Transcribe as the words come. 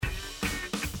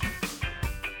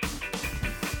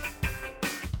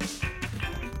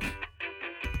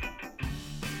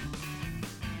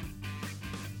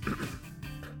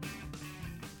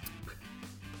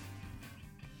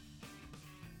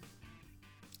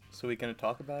So we gonna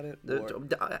talk about it?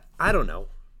 I don't know.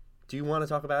 Do you want to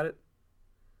talk about it?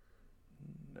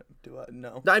 Do I?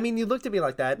 No. I mean, you looked at me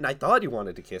like that, and I thought you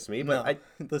wanted to kiss me, but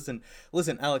no.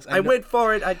 Listen, Alex. I went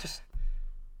for it.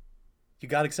 You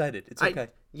got excited. It's okay.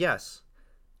 Yes.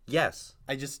 We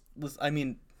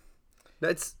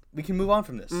can move on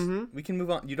from this. Mm-hmm. We can move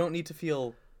on. You don't need to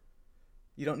feel.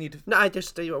 No, I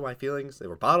just tell you what my feelings. They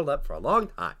were bottled up for a long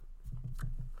time.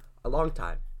 A long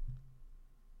time.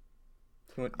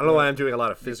 I don't know why I'm doing a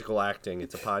lot of physical acting.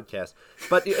 It's a podcast,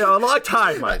 but a long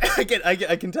time, Mike.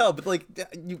 I can tell, but like,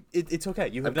 it's okay.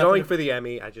 You have I'm going for the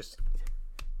Emmy. I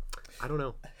don't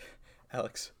know.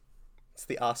 Alex, it's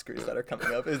the Oscars that are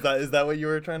coming up. Is that what you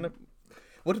were trying to?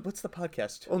 What's the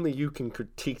podcast? Only you can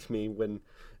critique me when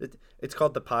it's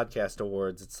called the Podcast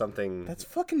Awards. It's something that's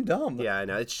fucking dumb. Yeah, I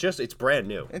know. It's brand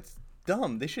new. It's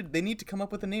dumb. They need to come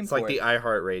up with a name it's for like it. It's like the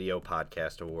iHeartRadio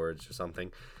Podcast Awards or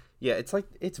something. Yeah, it's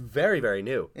very, very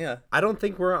new. Yeah. I don't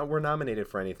think we're nominated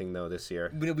for anything though this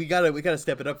year. We gotta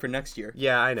step it up for next year.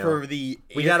 Yeah, I know. For the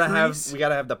we gotta have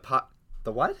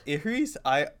the what? Iris?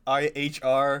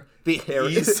 IHR. The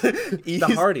Harrys.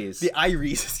 The Hardys. The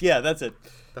Iris. Yeah, that's it.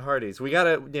 The Hardys. We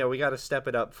gotta step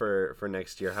it up for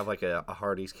next year. Have like a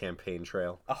Hardys campaign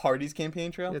trail. A Hardys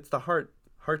campaign trail? It's the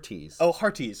Hearties. Oh,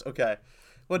 Hearties. Okay.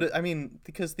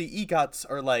 Because the EGOTs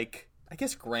are like, I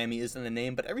guess Grammy isn't a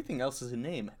name, but everything else is a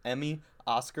name. Emmy,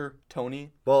 Oscar,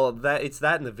 Tony. Well, it's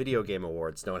that and the video game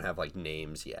awards don't have like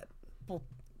names yet. Well,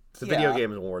 the video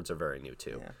game awards are very new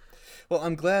too. Yeah. Well,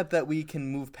 I'm glad that we can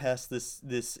move past this.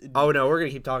 Oh no, we're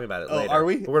gonna keep talking about it later. Are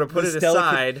we? We're gonna put it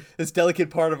aside. This delicate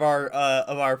part of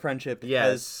our friendship.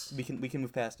 Yes. We can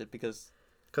move past it because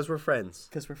we're friends.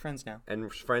 Because we're friends now.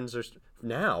 And friends are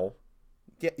now.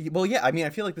 Yeah. Well, yeah. I mean, I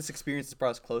feel like this experience has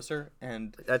brought us closer,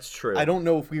 and that's true. I don't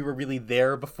know if we were really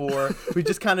there before. We've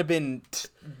just kind of been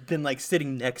like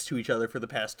sitting next to each other for the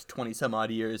past 20 some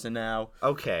odd years, and now.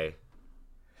 Okay.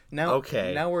 Now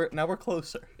we're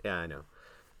closer. Yeah, I know.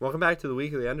 Welcome back to the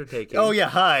Weekly Undertaking. Oh yeah,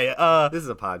 hi. This is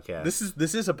a podcast.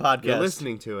 This is a podcast. You're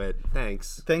listening to it.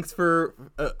 Thanks. Thanks for.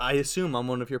 I assume I'm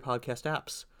one of your podcast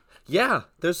apps. Yeah,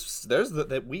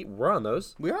 we're on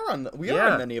those. We are on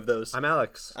many of those. I'm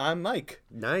Alex. I'm Mike.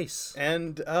 Nice.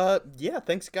 And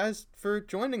thanks guys for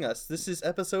joining us. This is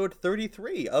episode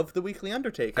 33 of the Weekly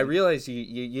Undertaking. I realize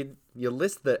you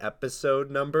list the episode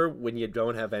number when you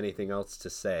don't have anything else to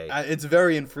say. It's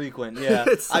very infrequent. Yeah.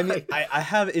 I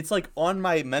have it's like on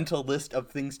my mental list of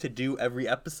things to do every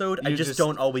episode. I just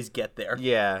don't always get there.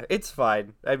 Yeah, it's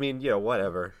fine. I mean,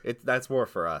 whatever. That's more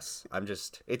for us.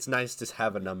 It's nice to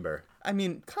have a number. I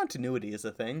mean, continuity is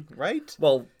a thing, right?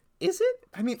 Well, is it?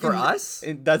 I mean, for us?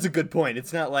 That's a good point.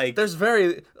 It's not like...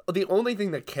 The only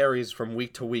thing that carries from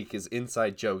week to week is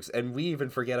inside jokes, and we even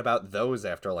forget about those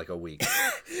after like a week.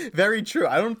 Very true.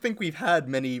 I don't think we've had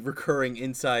many recurring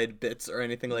inside bits or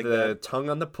anything like that. The tongue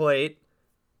on the plate,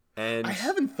 and... I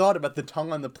haven't thought about the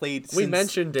tongue on the plate since... We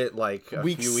mentioned it like a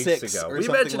few weeks ago. We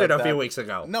mentioned it a few weeks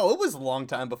ago. No, it was a long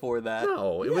time before that.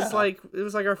 No, it was like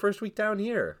our first week down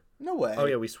here. No way. Oh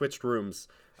yeah, we switched rooms.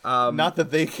 Not that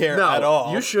they care at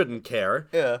all. You shouldn't care.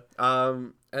 Yeah.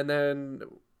 And then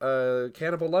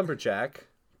Cannibal Lumberjack.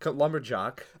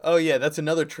 Oh yeah, that's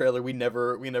another trailer we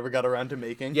never got around to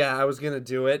making. Yeah, I was gonna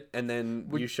do it, and then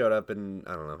you showed up, and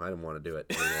I don't know, I didn't want to do it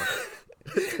anymore.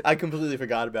 I completely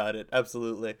forgot about it.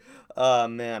 Absolutely.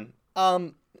 Man.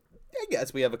 I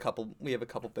guess we have a couple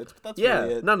bits, but that's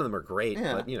really it. None of them are great,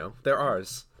 but they're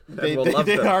ours. They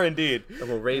are indeed. And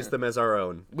we'll raise them as our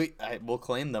own. We'll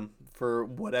claim them for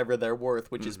whatever they're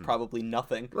worth, which is probably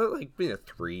nothing. Well, like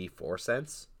 3-4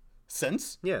 cents.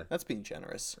 Cents? Yeah. That's being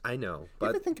generous. I know. But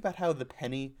you ever think about how the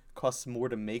penny costs more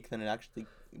to make than it actually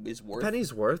is worth?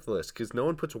 Penny's worthless because no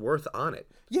one puts worth on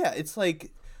it. Yeah, it's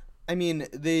like, I mean,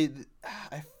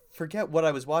 I forget what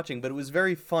I was watching, but it was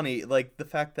very funny, like the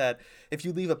fact that if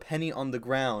you leave a penny on the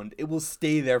ground, it will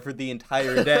stay there for the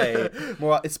entire day.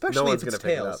 Especially if it's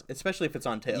Tails. Especially if it's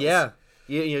on Tails. Yeah.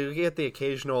 You get the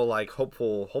occasional like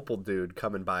hopeful dude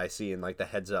coming by seeing like the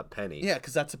heads up penny. Yeah,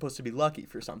 because that's supposed to be lucky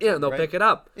for something. Yeah, and they'll pick it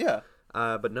up. Yeah.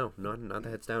 But no, not the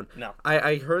heads down. No.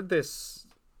 I heard this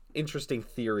interesting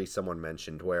theory someone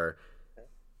mentioned where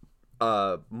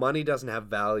money doesn't have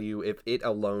value if it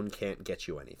alone can't get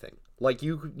you anything. Like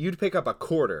you'd pick up a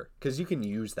quarter because you can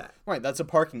use that. Right, that's a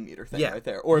parking meter thing right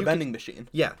there, or a vending machine.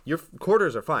 Yeah, your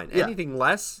quarters are fine. Yeah. Anything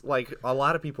less, like a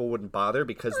lot of people wouldn't bother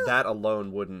because that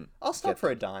alone wouldn't. I'll stop for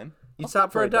a dime. You'd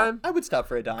stop for a dime? I would stop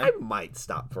for a dime. I might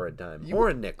stop for a dime or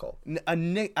a nickel. I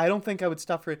don't think I would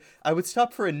stop for. I would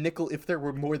stop for a nickel if there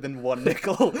were more than one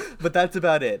nickel, but that's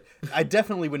about it. I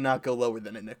definitely would not go lower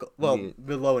than a nickel. Well,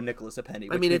 below a nickel is a penny.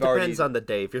 I mean, it depends on the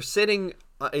day. If you're sitting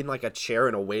in like a chair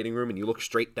in a waiting room and you look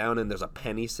straight down and there's a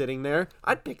penny sitting there,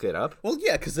 I'd pick it up. Well,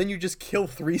 yeah, because then you just kill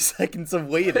 3 seconds of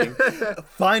waiting.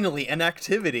 Finally, an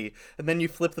activity. And then you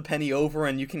flip the penny over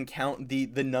and you can count the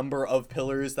number of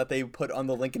pillars that they put on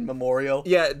the Lincoln Memorial.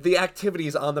 Yeah, the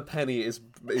activities on the penny is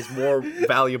more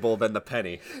valuable than the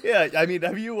penny. Yeah, I mean,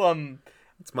 have you,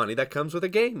 It's money that comes with a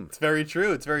game. It's very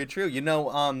true, it's very true. You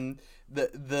know,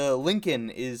 the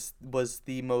Lincoln was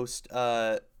the most,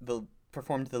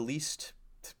 performed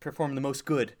the most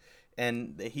good.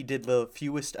 And he did the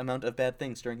fewest amount of bad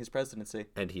things during his presidency.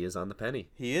 And he is on the penny.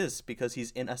 He is, because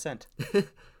he's in ascent.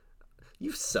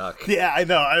 You suck. Yeah, I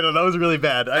know. That was really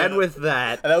bad. And with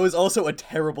that... That was also a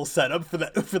terrible setup for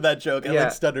that joke. I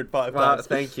stuttered 5 times.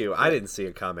 Thank you. I didn't see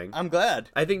it coming. I'm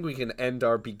glad. I think we can end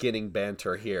our beginning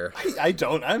banter here. I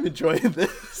don't. I'm enjoying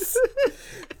this.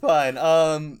 Fine.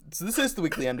 So this is the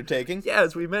weekly undertaking. Yeah,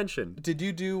 as we mentioned. Did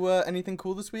you do anything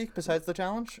cool this week besides the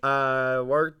challenge?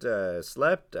 Worked,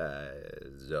 slept,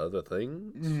 other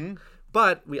things. Mm-hmm.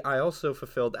 But I also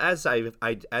fulfilled, as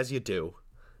you do,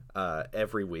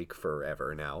 every week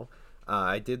forever now.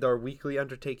 I did our weekly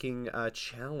undertaking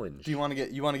challenge. Do you want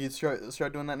to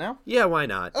start doing that now? Yeah, why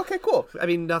not? Okay, cool. I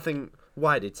mean, nothing.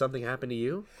 Why did something happen to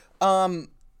you?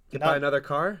 Hit by another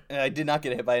car? I did not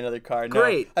get hit by another car. No.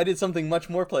 Great. I did something much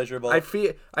more pleasurable. I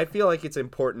feel like it's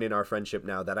important in our friendship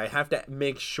now that I have to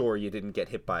make sure you didn't get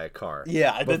hit by a car.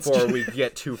 Yeah, before we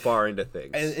get too far into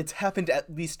things. It's happened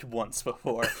at least once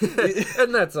before.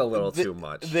 And that's a little too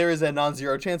much. There is a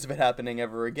non-zero chance of it happening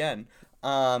ever again.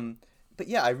 But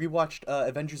yeah, I rewatched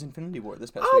Avengers Infinity War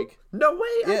this past week. No way!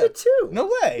 I did too!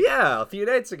 No way! Yeah, a few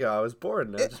nights ago I was bored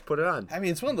and I just put it on. I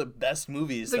mean, it's one of the best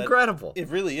movies. It's incredible. It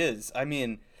really is. I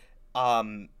mean,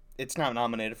 it's not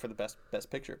nominated for the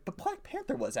best picture, but Black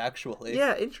Panther was actually.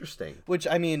 Yeah, interesting. Which,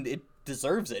 I mean, it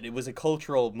deserves it. It was a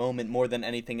cultural moment more than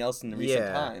anything else in the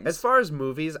recent times. As far as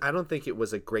movies, I don't think it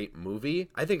was a great movie.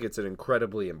 I think it's an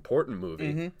incredibly important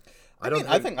movie. Mm-hmm. I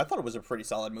thought it was a pretty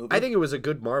solid movie. I think it was a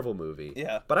good Marvel movie.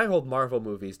 Yeah. But I hold Marvel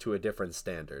movies to a different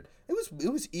standard.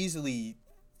 It was easily,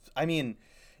 I mean,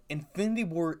 Infinity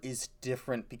War is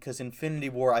different because Infinity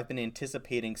War I've been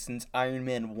anticipating since Iron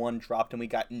Man 1 dropped and we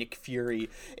got Nick Fury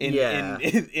in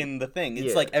the thing.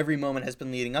 It's like every moment has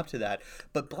been leading up to that.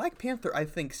 But Black Panther, I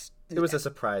think... It was a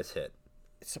surprise hit.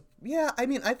 Yeah, I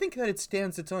mean, I think that it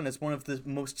stands its own as one of the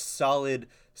most solid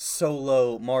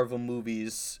solo Marvel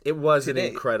movies. It was an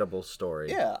incredible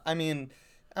story. Yeah, I mean,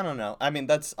 I don't know. I mean,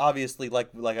 that's obviously, like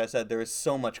I said, there is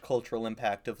so much cultural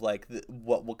impact of, like,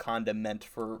 what Wakanda meant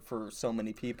for so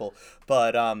many people.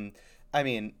 But, I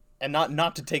mean... And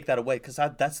not to take that away, because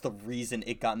that's the reason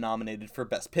it got nominated for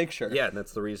Best Picture. Yeah, and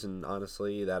that's the reason,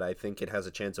 honestly, that I think it has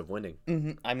a chance of winning.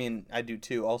 Mm-hmm. I mean, I do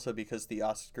too. Also because the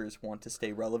Oscars want to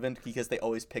stay relevant, because they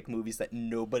always pick movies that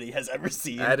nobody has ever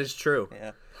seen. That is true.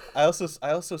 Yeah, I also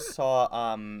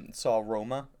saw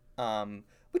Roma,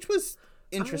 which was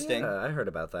interesting. Oh, yeah, I heard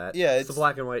about that. Yeah, it's a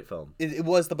black and white film. It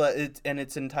was and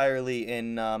it's entirely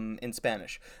in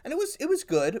Spanish, and it was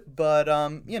good, but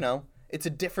you know. It's a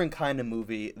different kind of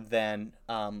movie than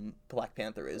Black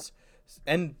Panther is.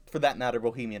 And for that matter,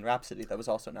 Bohemian Rhapsody, that was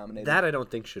also nominated. That I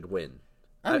don't think should win.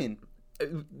 I mean...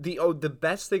 The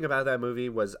best thing about that movie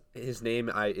was his name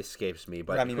escapes me.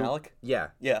 But Rami Malek?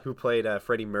 Yeah. Who played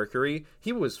Freddie Mercury.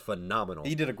 He was phenomenal.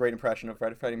 He did a great impression of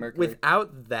Freddie Mercury.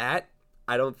 Without that,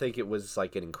 I don't think it was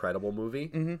like an incredible movie.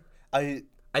 Mm-hmm.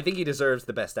 I think he deserves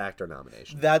the Best Actor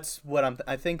nomination. That's what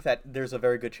I think that there's a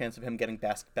very good chance of him getting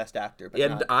Best Actor. But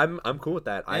and I'm cool with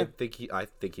that. Yeah. I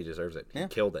think he deserves it. He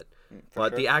killed it.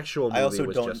 But the actual movie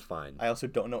was just fine. I also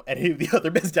don't know any of the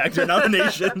other Best Actor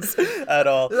nominations at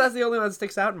all. That's the only one that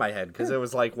sticks out in my head because it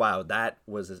was like, wow, that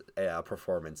was a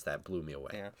performance that blew me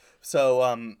away. Yeah.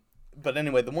 So but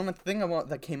anyway, the one thing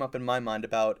that came up in my mind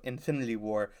about Infinity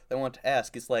War that I want to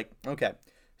ask is like, okay.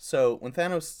 So, when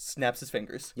Thanos snaps his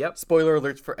fingers... Yep. Spoiler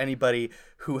alerts for anybody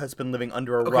who has been living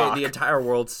under a rock. Okay, the entire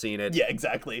world's seen it. Yeah,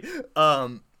 exactly.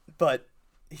 But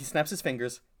he snaps his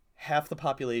fingers, half the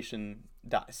population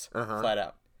dies, flat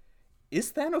out.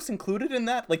 Is Thanos included in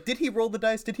that? Like, did he roll the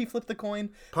dice? Did he flip the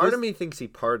coin? Part of me thinks he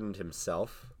pardoned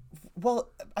himself.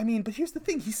 Well, I mean, but here's the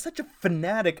thing. He's such a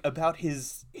fanatic about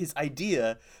his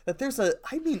idea that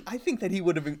I think that he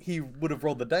would have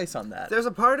rolled the dice on that. There's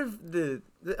a part of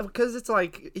because it's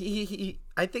like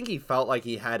I think he felt like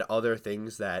he had other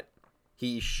things that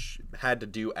he had to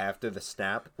do after the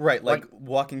snap. Right, like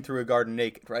walking through a garden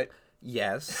naked, right?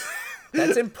 Yes.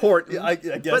 That's important. I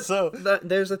guess But so.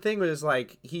 There's a thing where it's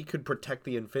like he could protect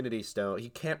the Infinity Stone. He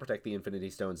can't protect the Infinity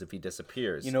Stones if he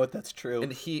disappears. You know what? That's true.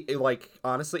 And like,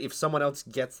 honestly, if someone else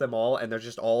gets them all and they're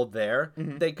just all there,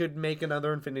 they could make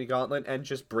another Infinity Gauntlet and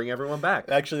just bring everyone back.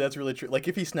 Actually, that's really true. Like,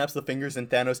 if he snaps the fingers and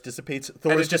Thanos dissipates,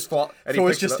 Thor's just fall- and he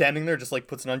Thor's picks just it up. standing there, just like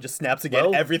puts it on, just snaps again.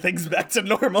 Well- Everything's back to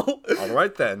normal. All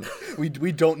right then. we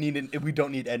don't need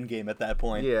Endgame at that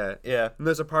point. Yeah. Yeah. And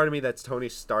there's a part of me that's Tony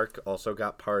Stark also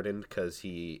got pardoned because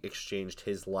he exchanged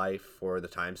his life for the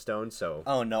Time Stone. So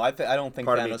Oh no, I don't think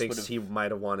part of me Thanos would thinks have. he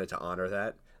might have wanted to honor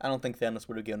that. I don't think Thanos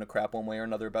would have given a crap one way or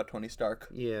another about Tony Stark,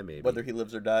 Yeah, maybe. whether he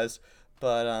lives or dies.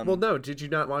 But Well, no. Did you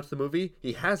not watch the movie?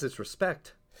 He has his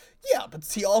respect. yeah, but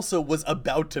he also was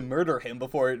about to murder him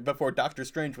before Doctor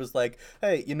Strange was like,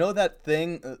 "Hey, you know that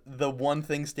thing, the one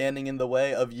thing standing in the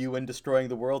way of you and destroying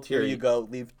the world? Here Here, you go.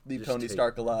 Leave Tony take-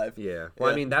 Stark alive." Yeah. Well,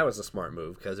 Yeah. I mean, that was a smart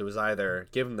move because it was either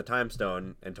give him the Time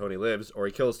Stone and Tony lives, or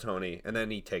he kills Tony and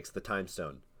then he takes the Time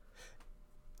Stone.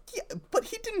 Yeah, but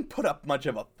he didn't put up much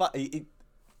of a fight.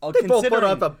 They both put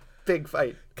up a big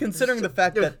fight. Considering the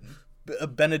fact that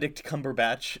Benedict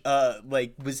Cumberbatch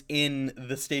was in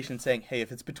the station saying, "Hey,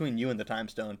 if it's between you and the Time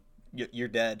Stone, you're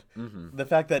dead." Mm-hmm. The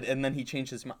fact that, and then he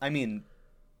changed his mind. I mean,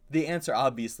 the answer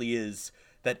obviously is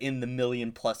that in the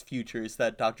million-plus futures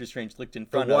that Doctor Strange looked in The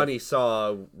front one of, he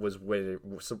saw was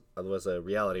a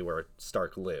reality where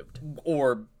Stark lived.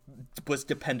 or was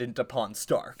dependent upon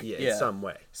Stark. Yeah, in some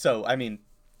way. So, I mean,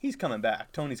 he's coming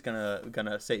back. Tony's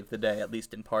gonna save the day, at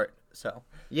least in part. So,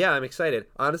 Yeah, I'm excited.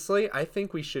 Honestly, I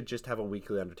think we should just have a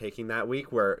weekly undertaking that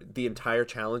week where the entire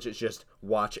challenge is just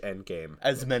watch Endgame.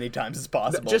 as many times as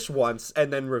possible. Just once,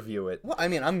 and then review it. Well, I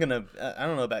mean, I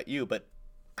don't know about you, but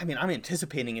I mean, I'm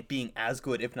anticipating it being as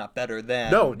good, if not better,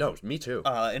 than No, me too.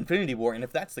 Infinity War. And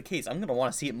if that's the case, I'm gonna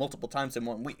want to see it multiple times in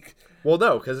 1 week. Well,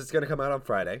 no, because it's going to come out on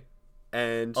Friday.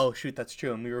 And Oh shoot, that's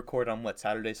true. And we record on what,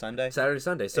 Saturday, Sunday? Saturday,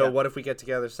 Sunday. So Yeah. what if we get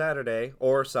together Saturday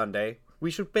or Sunday? We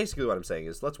should, basically what I'm saying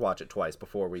is let's watch it twice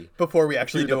before we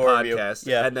actually do do the a review. podcast.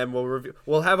 Yeah. And then we'll review.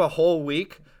 We'll have a whole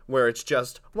week where it's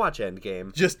just watch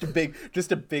Endgame. Just a big.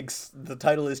 The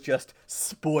title is just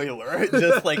spoiler,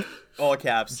 just like all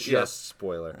caps. Just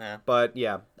spoiler. Yeah. But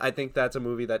yeah, I think that's a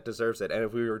movie that deserves it. And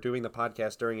if we were doing the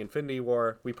podcast during Infinity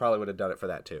War, we probably would have done it for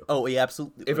that too. Oh, yeah,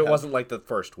 absolutely. If it wasn't like the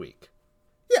first week.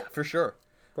 Yeah, for sure.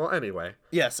 Well, anyway,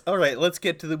 Yes. All right. Let's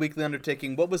get to the weekly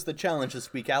undertaking. What was the challenge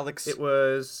this week, Alex? it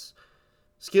was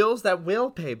skills that will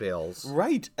pay bills.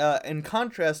 Right. In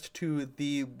contrast to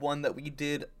the one that we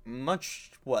did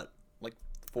like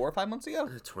 4 or 5 months ago?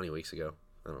 20 weeks ago.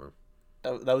 I don't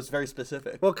know. That was very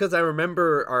specific. Well, because I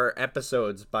remember our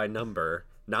episodes by number,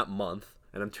 not month,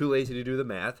 and I'm too lazy to do the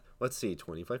math. Let's see,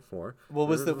 25.4. What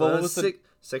was the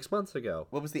 6 months ago?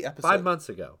 what was the episode? 5 months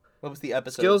ago. What was the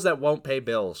episode? Skills that won't pay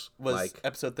bills. was like,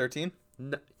 episode 13?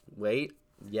 wait,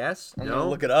 yes, I'm no. gonna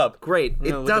look it up. Great. I'm It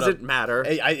gonna look it doesn't up. matter.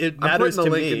 It I'm matters putting the to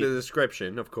link me. in the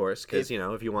description, of course, because,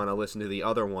 if you want to listen to the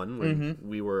other one when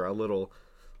we were a little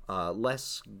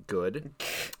less good,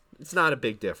 it's not a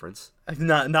big difference.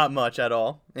 Not much at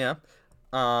all. Yeah.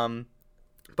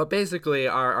 But basically,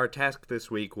 our task this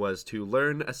week was to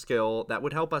learn a skill that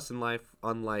would help us in life,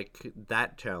 unlike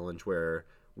that challenge where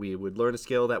we would learn a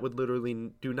skill that would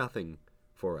literally do nothing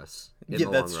for us in the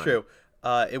long That's run. true.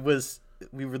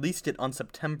 We released it on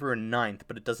September 9th,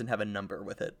 but it doesn't have a number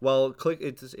with it. Well,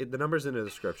 the number's in the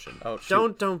description. Oh,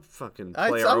 shoot. Don't fucking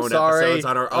play our I'm own sorry. episodes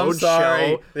on our I'm own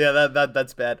sorry. show. Yeah,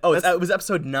 that's bad. Oh, it was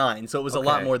episode 9, so it was a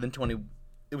lot Okay. more than 20.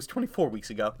 It was 24 weeks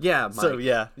ago. Yeah, So Mike.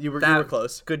 yeah, you were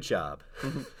close. Good job.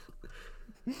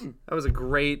 That was a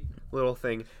great little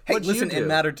thing. Hey, What'd listen, you do? it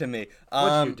mattered to me.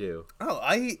 What'd you do? Oh,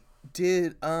 I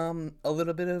did a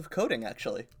little bit of coding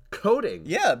actually. Coding.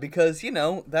 Yeah, because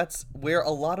that's where a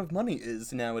lot of money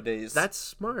is nowadays. That's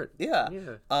smart. yeah.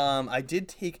 Yeah. I did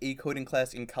take a coding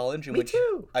class in college in Me which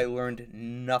too. I learned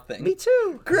nothing. Me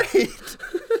too. Great.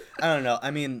 I don't know. I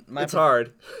mean, It's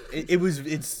hard.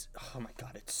 It's oh my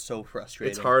god, it's so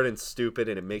frustrating. It's hard and stupid,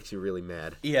 and it makes you really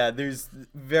mad. Yeah, there's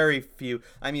very few.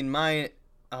 I mean, my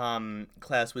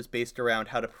class was based around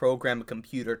how to program a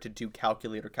computer to do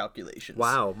calculator calculations.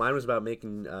 Wow, mine was about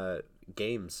making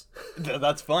games.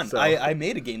 That's fun. So- I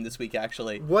made a game this week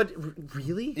actually. What?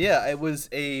 Really? Yeah, it was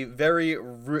a very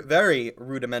very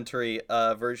rudimentary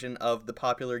version of the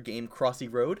popular game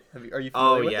Crossy Road. Are you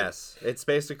familiar Oh with yes, it's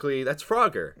basically that's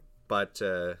Frogger, but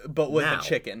with now. a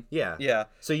chicken. Yeah. Yeah.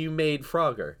 So you made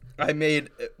Frogger. I made,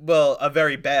 well, a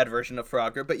very bad version of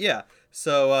Frogger, but yeah.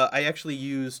 So I actually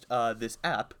used this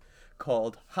app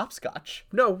called Hopscotch,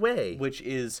 No way. which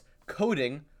is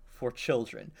coding for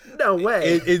children. No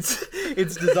way.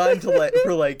 It's designed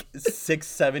for like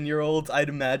 6-7-year-olds, I'd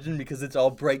imagine, because it's all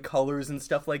bright colors and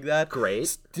stuff like that. Great.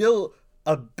 Still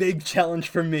a big challenge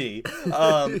for me.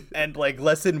 And like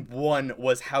lesson 1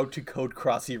 was how to code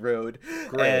Crossy Road.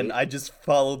 Great. And I just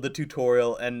followed the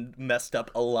tutorial and messed up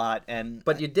a lot, and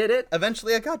But you did it.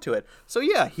 eventually I got to it. So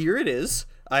yeah, here it is.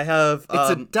 I have It's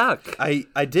a duck. I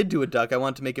did do a duck. I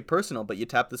wanted to make it personal, but you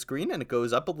tap the screen and it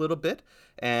goes up a little bit,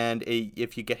 and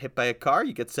if you get hit by a car,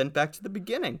 you get sent back to the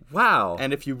beginning. Wow.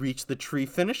 And if you reach the tree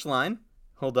finish line,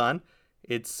 hold on,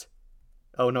 it's...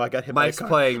 Oh no, I got hit by a Mike's car.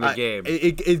 playing the game.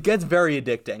 It gets very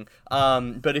addicting.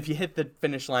 But if you hit the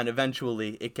finish line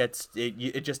eventually, it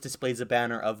just displays a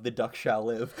banner of "The Duck Shall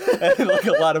Live" and like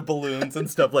a lot of balloons and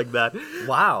stuff like that.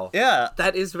 Wow. Yeah.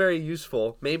 That is very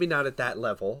useful. Maybe not at that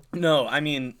level. No,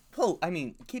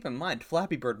 keep in mind,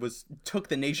 Flappy Bird took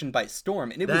the nation by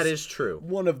storm, and That is true.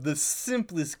 one of the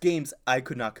simplest games. I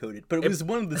could not code it, but it was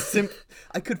one of the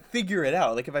I could figure it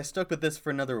out. Like if I stuck with this for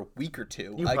another week or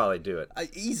two, You probably do it.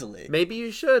 easily. Maybe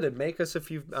you should and make us a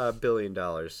few $1 billion.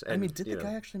 And, I mean, did the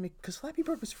guy actually make? Because Flappy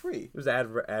Bird was free. It was ad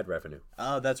revenue.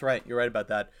 Oh, that's right. You're right about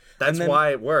that. That's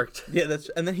why it worked. Yeah,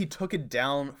 and then he took it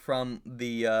down from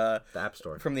the App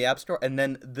Store. From the App Store, and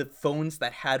then the phones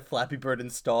that had Flappy Bird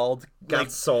installed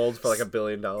Got sold for like $1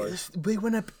 billion. they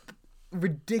went up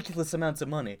ridiculous amounts of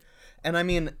money. And I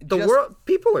mean,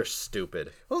 People are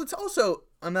stupid. Well, it's also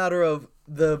a matter of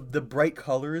the bright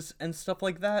colors and stuff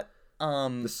like that.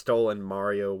 The stolen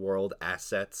Mario World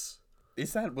assets.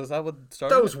 Was that what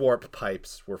started? Those warp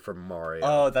pipes were from Mario.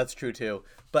 Oh, that's true too.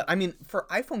 But I mean, for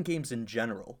iPhone games in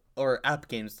general, or app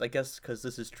games, I guess, because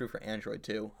this is true for Android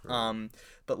too.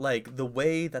 But like the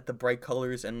way that the bright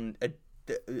colors and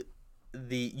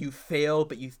you fail,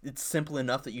 but it's simple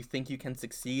enough that you think you can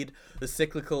succeed. The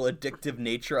cyclical, addictive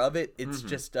nature of it. It's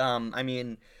just, I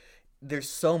mean, there's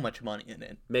so much money in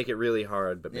it. Make it really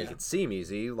hard, but make it seem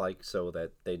easy, like so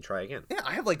that they'd try again. Yeah,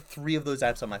 I have like 3 of those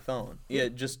apps on my phone. Yeah,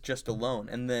 just alone.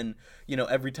 And then,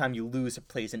 every time you lose, it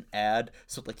plays an ad.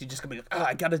 So like you just gonna be like,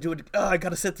 I gotta do it. I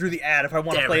gotta sit through the ad if I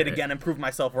want to play it again and prove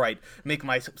myself right, make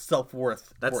my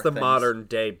self-worth. That's the modern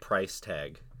day price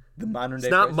tag. The modern day.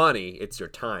 It's not money; it's your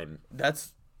time.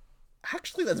 That's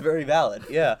very valid.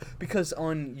 Yeah, because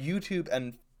on YouTube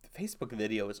and Facebook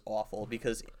video is awful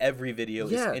because every video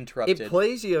is interrupted.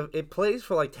 It plays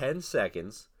for like 10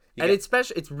 seconds. And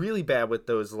it's really bad with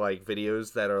those like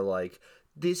videos that are like,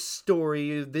 this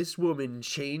story, this woman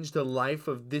changed the life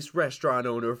of this restaurant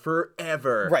owner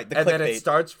forever. Right, and then it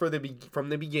starts from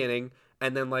the beginning,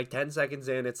 and then like 10 seconds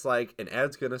in, it's like an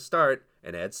ad's gonna start,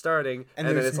 an ad's starting, and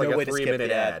then it's like a 3-minute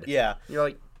ad. Yeah. You're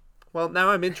like, well,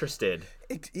 now I'm interested.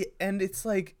 And it's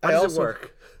like, How does it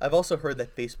work? I've also heard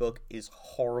that Facebook is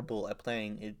horrible at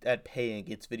paying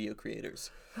its video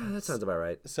creators. That sounds about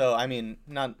right. So I mean,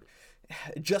 not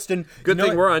Justin. Good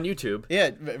thing we're on YouTube.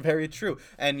 Yeah, very true.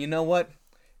 And you know what?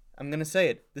 I'm gonna say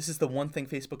it. This is the one thing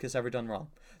Facebook has ever done wrong.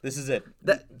 This is it.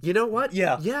 You know what?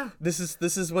 Yeah. This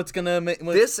is what's gonna make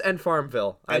this and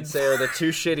Farmville. I'd say are the 2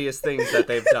 shittiest things that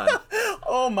they've done.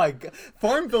 Oh my god,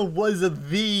 Farmville was That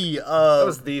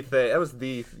was the thing. That was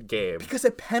the game because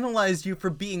it penalized you for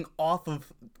being off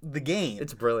of the game.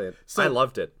 It's brilliant. So, I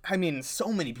loved it. I mean,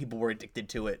 so many people were addicted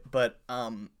to it, but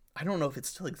I don't know if it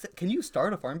still exists. Can you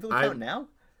start a Farmville account now?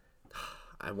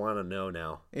 I want to know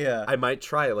now. Yeah. I might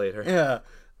try later. Yeah.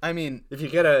 I mean, if you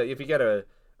get a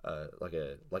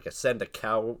send a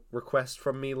cow request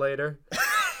from me later.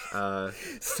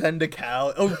 Send a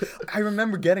cow. Oh, I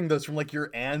remember getting those from like your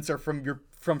aunts or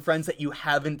from friends that you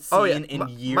haven't seen in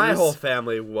years. My whole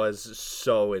family was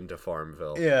so into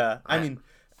Farmville. Yeah, I mean,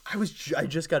 I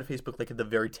just got a Facebook like at the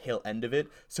very tail end of it,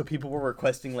 so people were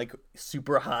requesting like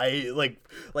super high, like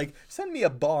send me a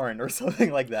barn or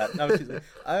something like that. And I was just like,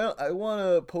 I want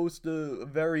to post a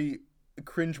very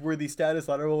cringeworthy status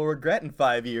that I will regret in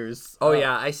 5 years. Oh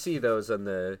yeah, I see those on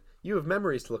the. You have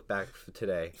memories to look back for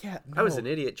today. Yeah, no. I was an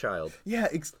idiot child. Yeah,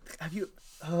 have you?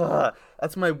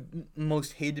 That's my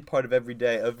most hated part of every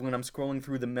day of when I'm scrolling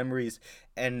through the memories,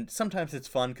 and sometimes it's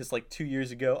fun because like 2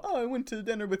 years ago, I went to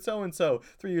dinner with so and so.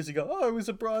 3 years ago, I was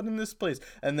abroad in this place,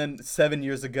 and then 7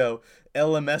 years ago,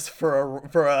 LMS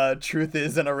for a truth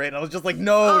is and a rate. And I was just like,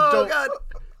 no, don't. God.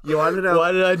 You want to know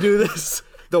why did I do this?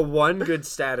 The one good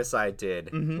status I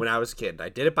did when I was a kid, I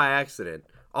did it by accident.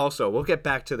 Also, we'll get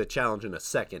back to the challenge in a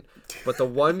second, but the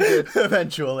one good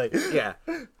eventually, yeah,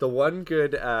 the one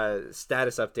good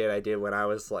status update I did when I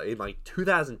was in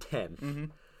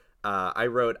 2010, I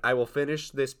wrote, "I will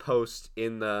finish this post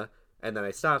in the," and then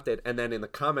I stopped it, and then in the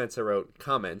comments I wrote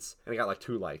comments, and I got like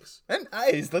 2 likes. And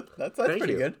nice, that's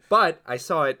pretty good. But I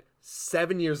saw it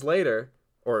 7 years later,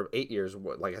 or 8 years,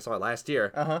 like I saw it last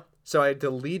year. Uh-huh. So I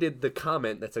deleted the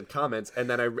comment that said comments, and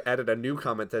then I added a new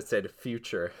comment that said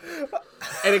future.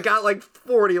 And it got like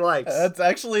 40 likes. That's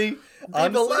actually...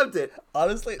 People loved it.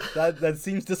 Honestly, that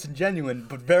seems disingenuous,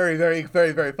 but very, very,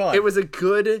 very, very fun. It was a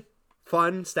good,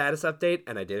 fun status update,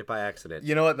 and I did it by accident.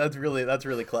 You know what? That's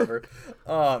really clever.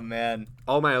 Oh, man.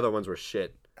 All my other ones were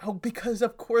shit. Oh, because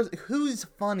of course, who's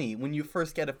funny when you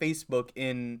first get a Facebook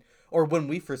or when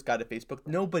we first got a Facebook?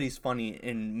 Nobody's funny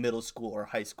in middle school or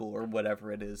high school or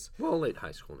whatever it is. Well, late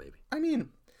high school, maybe. I mean,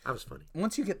 I was funny.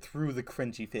 once you get through the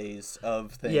cringy phase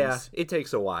of things, Yeah, it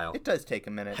takes a while. it does take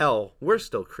a minute. Hell, we're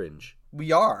still cringe.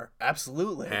 We are,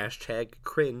 absolutely. Hashtag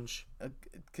cringe.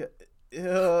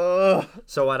 Ugh.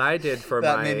 So what I did for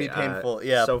That my... made me painful,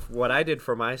 yeah. So what I did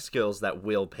for my skills that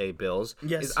will pay bills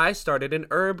Yes. is I started an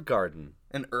herb garden.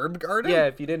 An herb garden? Yeah,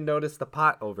 if you didn't notice the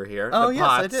pot over here. Oh, the yes,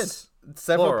 I pots, did.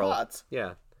 Several plural. pots.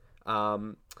 Yeah.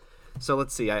 So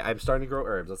let's see. I'm starting to grow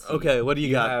herbs. Let's see. Okay, what do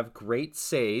you got? have great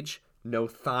sage, no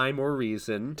thyme or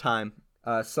reason, Time.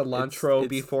 cilantro It's-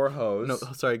 before hose, No,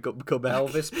 sorry, go back.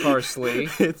 Elvis parsley,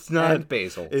 It's not and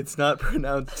basil. It's not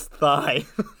pronounced thigh.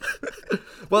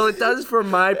 Well, it does for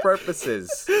my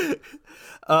purposes.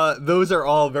 Those are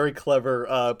all very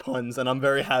clever puns, and I'm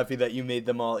very happy that you made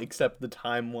them all. Except the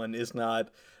time one is not.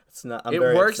 It's not. I'm It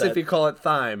very works upset. if you call it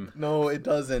thyme. No, it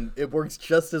doesn't. It works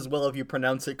just as well if you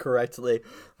pronounce it correctly.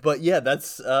 But yeah,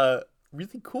 that's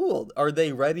really cool. Are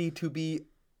they ready to be?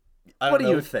 What do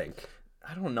you think?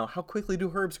 I don't know. How quickly do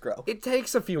herbs grow? It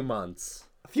takes a few months.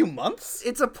 A few months?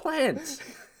 It's a plant.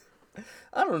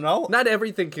 I don't know. Not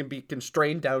everything can be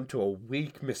constrained down to a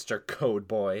week, Mr. Code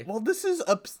Boy. Well, this is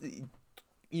up.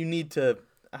 You need to.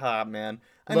 Ah, man.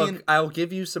 I Look, mean, I'll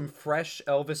give you some fresh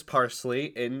Elvis parsley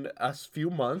in a few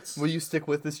months. will you stick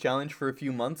with this challenge for a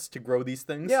few months to grow these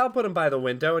things? Yeah, I'll put them by the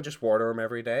window and just water them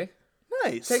every day.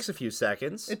 Nice. Takes a few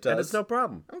seconds. It And does. it's no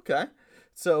problem. Okay.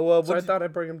 So, So I thought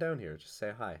I'd bring them down here. Just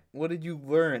say hi. what did you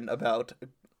learn about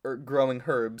growing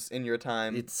herbs in your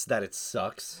time? It's that it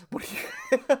sucks. What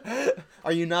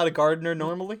are you not a gardener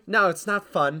normally? No, it's not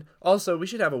fun. Also, we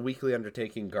should have a weekly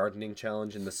undertaking gardening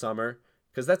challenge in the summer.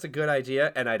 Because that's a good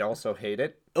idea, and I'd also hate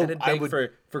it. Oh, and it'd I make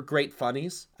would- for great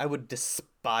funnies. I would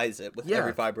despise it with Yeah.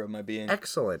 every fiber of my being.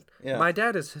 Excellent. Yeah. My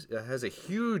dad has a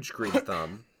huge green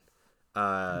thumb.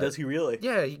 Does he really?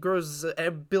 Yeah, he grows a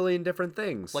billion different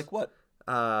things. Like what?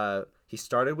 He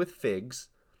started with figs.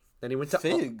 Then he went to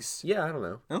Figs. yeah, I don't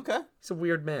know. Okay. He's a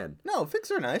weird man. No, figs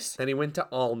are nice. Then he went to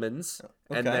almonds,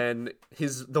 and Okay. then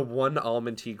the one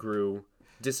almond he grew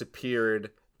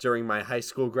disappeared during my high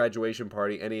school graduation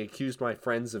party, and he accused my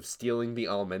friends of stealing the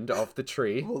almond off the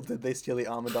tree. Well, did they steal the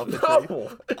almond off the tree?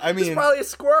 No, I it's mean, probably a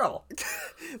squirrel.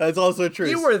 that's also true.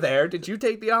 You were there. Did you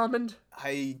take the almond?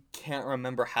 I can't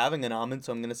remember having an almond,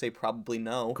 so I'm gonna say probably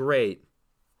no. Great.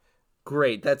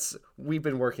 We've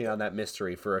been working on that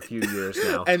mystery for a few years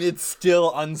now. And it's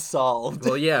still unsolved.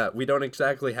 Well, yeah, we don't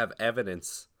exactly have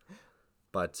evidence,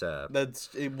 but That's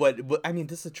what I mean.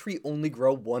 Does the tree only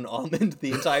grow one almond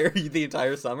the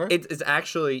entire summer? it's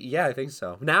actually, yeah, I think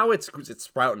so. Now it's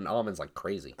sprouting almonds like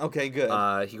crazy. Okay,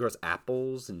 good. He grows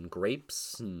apples and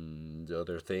grapes and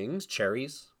other things,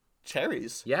 cherries.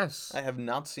 Cherries. Yes. I have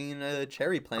not seen a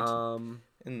cherry plant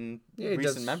in yeah, he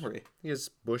recent does- memory. He has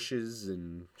bushes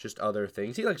and just other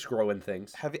things. He likes growing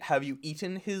things. Have you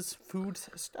eaten his food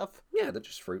stuff? Yeah, they're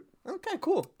just fruit. Okay,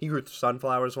 cool. He grew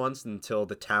sunflowers once until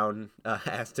the town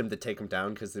asked him to take them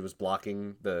down because it was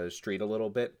blocking the street a little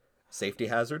bit. Safety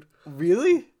hazard.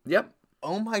 Really? Yep.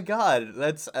 Oh my god,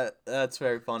 that's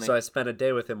very funny. So I spent a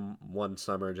day with him one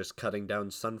summer just cutting down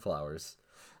sunflowers.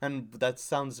 And that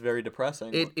sounds very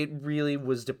depressing. It really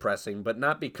was depressing, but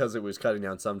not because it was cutting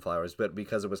down sunflowers, but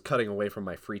because it was cutting away from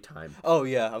my free time. Oh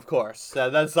yeah, of course.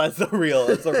 That's the real.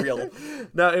 That's the real.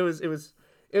 No, it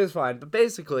was fine. But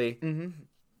basically,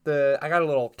 I got a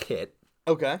little kit.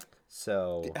 Okay.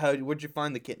 So Where'd you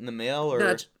find the kit in the mail or?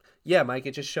 No, yeah, Mike,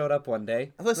 it just showed up one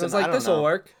day. Listen, I was like, I don't this'll know.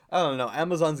 work. I don't know.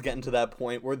 Amazon's getting to that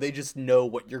point where they just know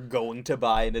what you're going to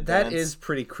buy in advance. That is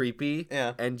pretty creepy.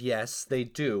 Yeah. And yes, they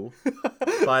do.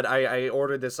 But I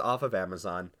ordered this off of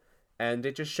Amazon, and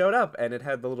it just showed up, and it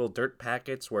had the little dirt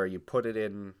packets where you put it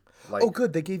in. Like, Oh,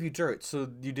 good. They gave you dirt, so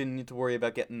you didn't need to worry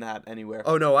about getting that anywhere.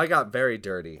 oh no, I got very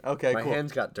dirty. Okay, My cool.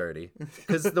 hands got dirty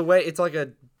because the way it's like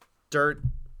a dirt,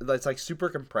 it's like super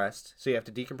compressed, so you have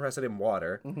to decompress it in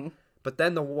water. Mm-hmm. But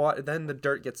then the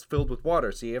dirt gets filled with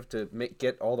water, so you have to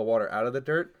get all the water out of the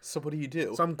dirt. So what do you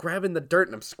do? So I'm grabbing the dirt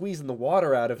and I'm squeezing the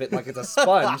water out of it like it's a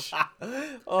sponge.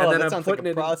 Oh, and then that I'm sounds like putting a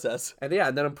it in- process. And yeah,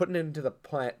 and then I'm putting it into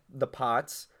the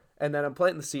pots, and then I'm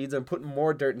planting the seeds and putting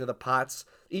more dirt into the pots.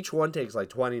 Each one takes like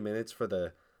 20 minutes for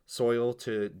the soil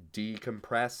to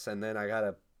decompress, and then I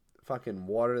gotta fucking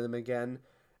water them again.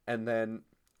 And then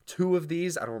 2 of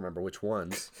these, I don't remember which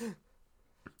ones.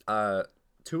 2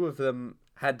 of them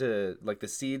had to, like, the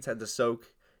seeds had to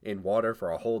soak in water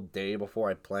for a whole day before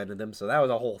I planted them, so that was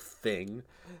a whole thing.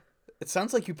 It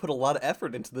sounds like you put a lot of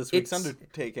effort into this week's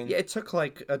undertaking. Yeah, it took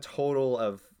like a total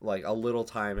of like a little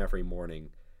time every morning,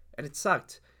 and it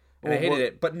sucked. And I hated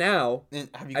it. But now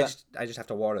I just have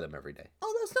to water them every day.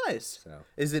 Oh, that's nice. So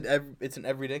is it? It's an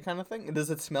everyday kind of thing. Does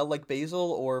it smell like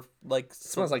basil or like? It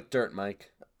smells like dirt,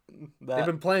 Mike. They've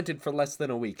been planted for less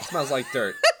than a week. It smells like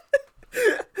dirt.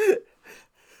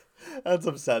 That's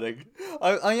upsetting.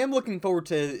 I am looking forward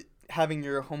to having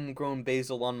your homegrown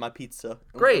basil on my pizza.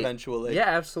 Great. Eventually. Yeah,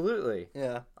 absolutely.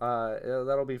 Yeah.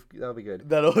 That'll be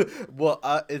good.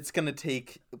 It's gonna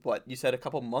take what you said, a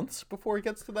couple months before it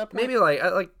gets to that point. Maybe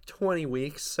like 20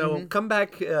 weeks. So come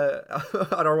back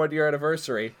on our 1-year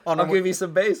anniversary. I'll give you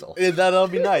some basil. That'll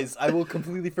be nice. I will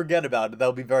completely forget about it.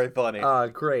 That'll be very funny.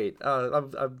 Great.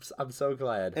 I'm so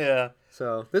glad. Yeah.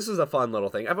 So this is a fun little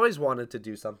thing. I've always wanted to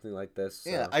do something like this. So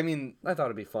yeah. I mean, I thought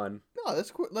it'd be fun. No,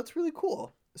 that's cool. That's really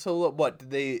cool. So what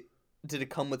did it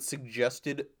come with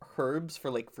suggested herbs for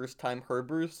like first time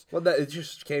herbers? Well, it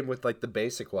just came with like the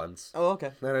basic ones. Oh,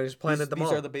 okay. And I just planted them all.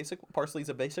 These are the basic. Parsley's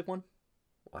a basic one.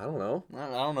 I don't know. I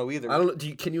don't know either.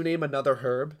 Can you name another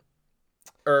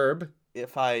herb?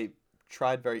 If I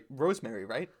tried rosemary,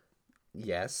 right?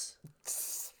 Yes.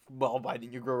 Well, why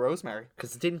didn't you grow rosemary?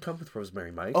 Because it didn't come with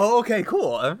rosemary, Mike. Oh, okay,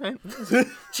 cool. All right.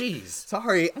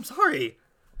 Jeez. I'm sorry.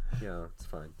 Yeah, it's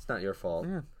fine. It's not your fault.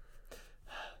 Yeah.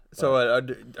 So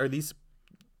are these?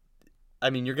 I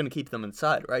mean, you're gonna keep them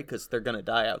inside, right? Because they're gonna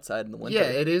die outside in the winter. Yeah,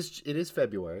 it is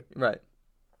February. Right.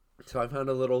 So I found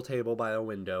a little table by a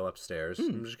window upstairs.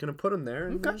 I'm just gonna put them there,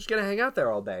 and I'm just gonna hang out there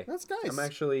all day. That's nice.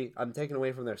 I'm taking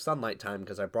away from their sunlight time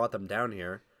because I brought them down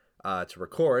here to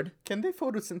record. Can they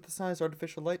photosynthesize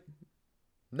artificial light?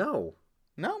 No.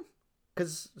 No.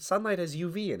 Because sunlight has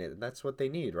UV in it, and that's what they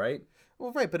need, right?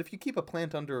 Well, right, but if you keep a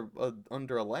plant under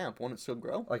a lamp, won't it still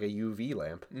grow? Like a UV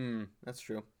lamp. That's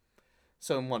true.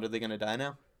 So, what, are they gonna die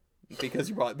now? Because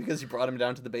you brought them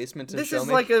down to the basement to This show is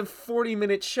me? like a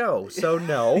 40-minute show, so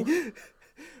no.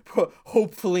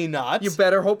 Hopefully not. You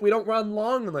better hope we don't run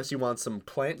long unless you want some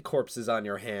plant corpses on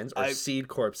your hands, or seed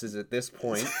corpses at this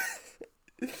point.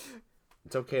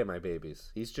 It's okay, my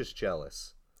babies. He's just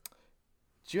jealous.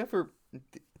 Did you ever...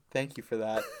 Thank you for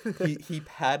that. He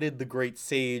patted the great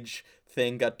sage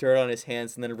thing, got dirt on his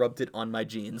hands, and then rubbed it on my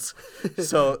jeans.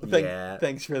 So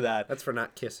thanks for that. That's for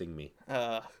not kissing me.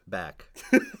 Back.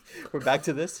 We're back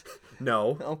to this?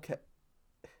 No. Okay.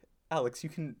 Alex, you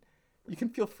can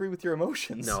feel free with your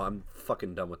emotions. No, I'm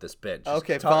fucking done with this bit.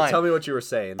 Okay, fine. Tell me what you were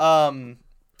saying.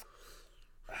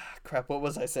 Crap, what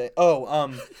was I saying? Oh,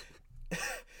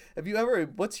 have you ever...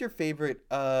 What's your favorite,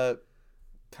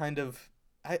 kind of...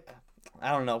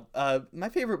 I don't know.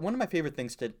 One of my favorite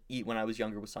things to eat when I was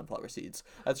younger was sunflower seeds.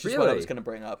 That's just what I was going to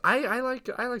bring up. I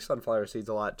like sunflower seeds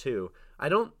a lot too.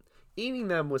 Eating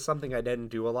them was something I didn't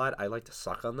do a lot. I like to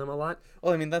suck on them a lot.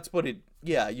 Well, I mean, that's what it...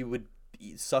 Yeah, you would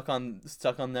suck on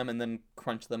them and then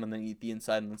crunch them and then eat the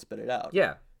inside and then spit it out.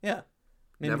 Yeah. Yeah.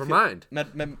 Never mind.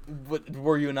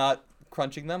 Were you not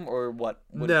crunching them or what?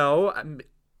 No.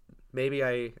 Maybe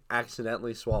I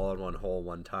accidentally swallowed one whole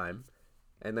one time.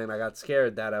 And then I got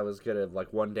scared that I was gonna,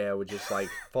 like, one day I would just, like,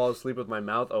 fall asleep with my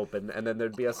mouth open, and then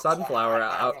there'd be a sunflower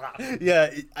out. Yeah,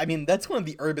 I mean, that's one of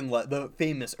the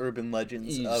famous urban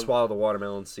legends. You swallow the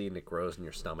watermelon seed and it grows in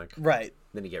your stomach. Right.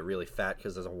 Then you get really fat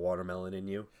because there's a watermelon in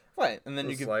you. Right, and then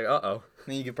Then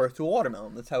you give birth to a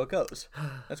watermelon. That's how it goes.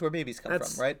 That's where babies come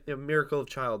from, right? A miracle of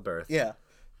childbirth. Yeah.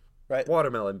 Right.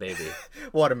 Watermelon baby.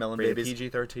 Watermelon Rated babies.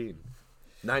 PG-13.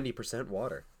 90%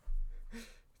 water.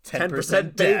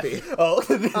 10% baby. Oh,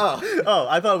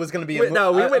 I thought it was going to be we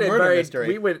went mystery.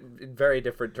 We went in very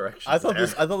different directions. I thought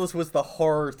this was the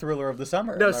horror thriller of the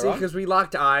summer. No, see, because we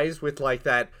locked eyes with like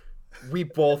that. We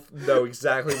both know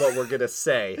exactly what we're gonna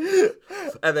say,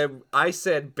 and then I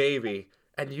said baby,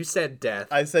 and you said death.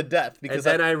 I said death because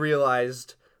and then I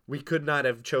realized we could not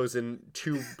have chosen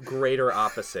two greater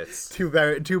opposites. Two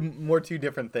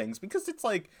different things, because it's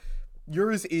like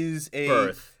yours is a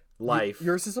birth. Life.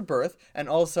 Yours is a birth, and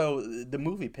also the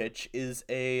movie pitch is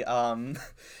a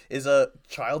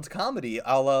child's comedy,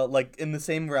 a la, like, in the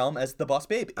same realm as The Boss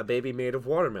Baby. A baby made of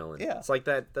watermelon. Yeah, it's like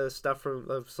the stuff from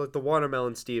it's like the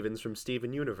Watermelon Stevens from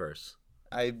Steven Universe.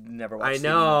 I've never watched. I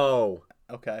know.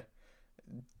 Okay.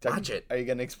 Watch it. Are you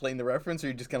gonna explain the reference, or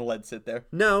are you just gonna let it sit there?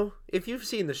 No, if you've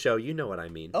seen the show, you know what I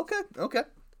mean. Okay.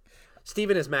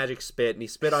 Steven has magic spit, and he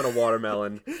spit on a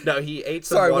watermelon. No, he ate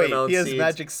some Sorry, wait, watermelon he has seeds.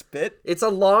 magic spit? It's a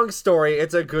long story.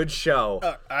 It's a good show.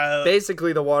 Uh,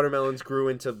 Basically, the watermelons grew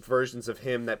into versions of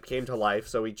him that came to life,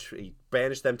 so he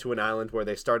banished them to an island where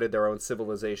they started their own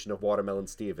civilization of Watermelon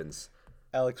Stevens.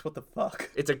 Alex, what the fuck?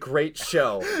 It's a great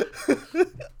show.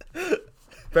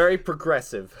 Very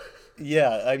progressive.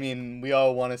 Yeah, I mean, we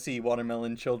all want to see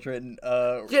watermelon children.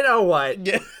 You know what?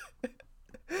 Yeah.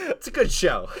 It's a good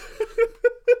show.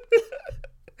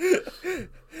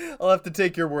 I'll have to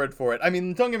take your word for it. I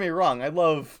mean, don't get me wrong. I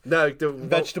love No,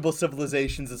 vegetable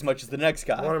civilizations as much as the next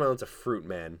guy. watermelon's a fruit,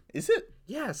 man. Is it?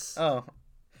 Yes. Oh.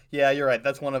 Yeah, you're right.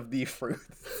 That's one of the fruits.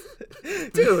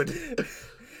 Dude.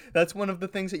 That's one of the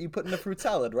things that you put in a fruit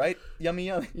salad, right? Yummy,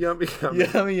 yummy. Yummy, yummy.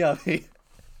 Yummy, yummy.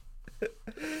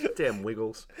 Damn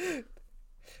Wiggles.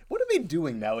 What are they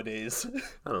doing nowadays?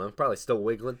 I don't know. Probably still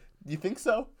wiggling. You think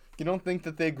so? You don't think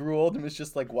that they grew old and was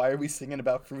just like, why are we singing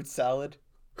about fruit salad?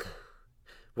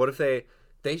 What if they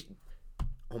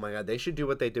oh my god, they should do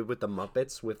what they did with the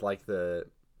Muppets with like the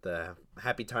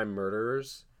Happy Time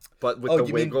Murderers, but with the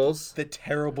you Wiggles. mean the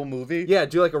terrible movie? Yeah,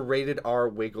 do like a rated R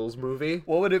Wiggles movie.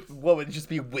 What would it just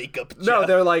be? Wake Up Jeff? No,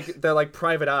 they're like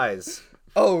private eyes.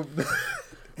 Oh,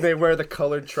 They wear the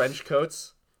colored trench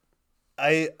coats.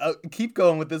 I keep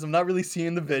going with this. I'm not really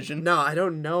seeing the vision. No, I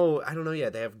don't know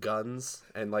yet. They have guns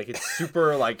and like it's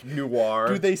super like noir.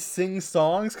 Do they sing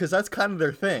songs? Because that's kind of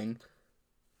their thing.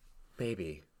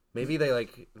 Maybe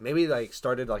they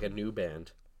started like a new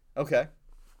band. Okay.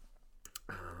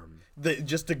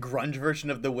 Just a grunge version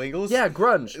of the Wiggles? Yeah,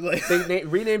 grunge. Like- They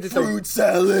renamed it Fruit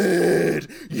salad!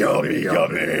 Yummy,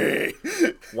 yummy!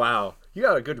 Wow, you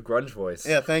got a good grunge voice.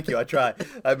 Yeah, thank you. I try.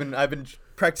 I've been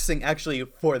practicing actually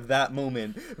for that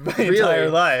moment my Really? entire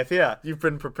life. Yeah. You've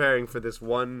been preparing for this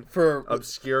one For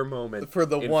obscure moment for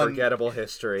the in one- forgettable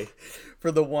history.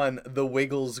 the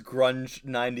Wiggles grunge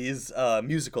 90s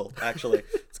musical, actually.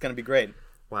 It's going to be great.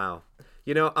 Wow.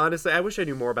 You know, honestly, I wish I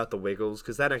knew more about the Wiggles,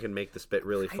 because then I can make this bit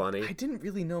really funny. I didn't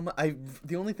really know.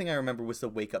 The only thing I remember was the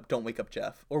Don't Wake Up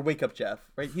Jeff. Or Wake Up Jeff,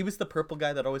 right? He was the purple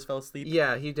guy that always fell asleep.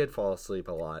 Yeah, he did fall asleep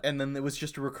a lot. And then there was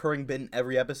just a recurring bit in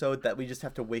every episode that we just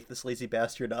have to wake this lazy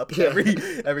bastard up Yeah.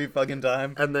 every fucking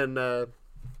time. And then I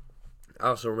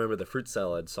also remember the fruit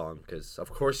salad song, because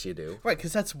of course you do. Right,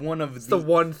 because that's one of It's the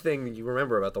one thing that you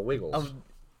remember about the Wiggles. of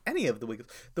any of the Wiggles.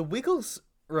 The Wiggles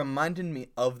reminded me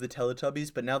of the Teletubbies,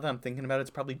 but now that I'm thinking about it, it's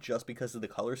probably just because of the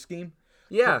color scheme.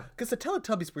 Yeah. Because the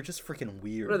Teletubbies were just freaking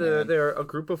weird. Well, Man. they're a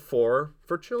group of 4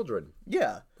 for children.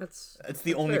 Yeah, That's it's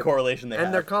the only fair. correlation they have.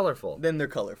 And they're colorful. Then they're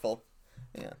colorful.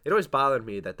 Yeah. It always bothered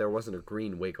me that there wasn't a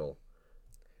green Wiggle.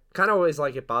 Kind of always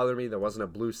like it bothered me there wasn't a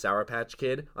blue Sour Patch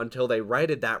Kid until they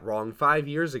righted that wrong 5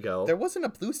 years ago. There wasn't a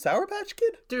blue Sour Patch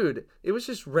Kid? Dude, it was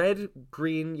just red,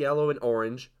 green, yellow, and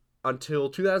orange until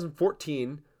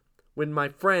 2014 when my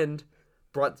friend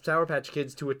brought Sour Patch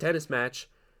Kids to a tennis match,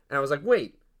 and I was like,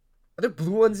 wait, are there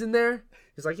blue ones in there?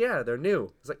 He's like, yeah, they're new.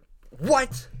 I was like,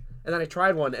 what? And then I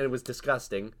tried one, and it was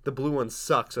disgusting. The blue one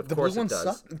sucks, of course Blue it ones does.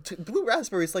 suck. Blue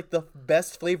raspberry is like the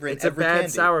best flavor in It's a every bad candy.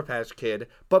 Sour Patch Kid.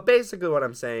 But basically what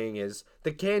I'm saying is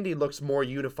the candy looks more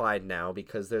unified now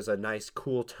because there's a nice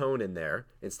cool tone in there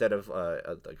instead of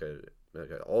like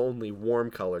only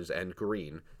warm colors and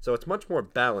green. So it's much more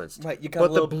balanced. Right, you got but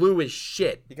a little- the blue is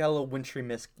shit. You got a little wintry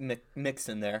mix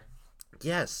in there.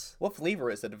 Yes. What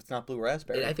flavor is it if it's not blue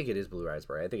raspberry? I think it is blue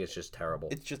raspberry. I think it's just terrible.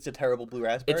 It's just a terrible blue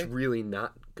raspberry. It's really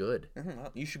not good.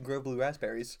 Well, you should grow blue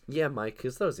raspberries. Yeah, Mike,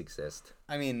 because those exist.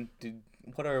 I mean,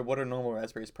 what are normal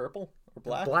raspberries? Purple or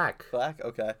black? Black. Black.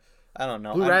 Okay. I don't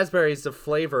know. Blue raspberry is a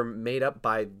flavor made up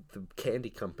by the candy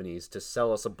companies to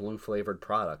sell us a blue flavored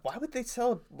product. Why would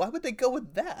they go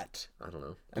with that? I don't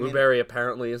know. I mean- Blueberry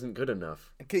apparently isn't good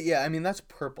enough. Okay, yeah, I mean that's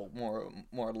purple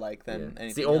more like than Yeah. anything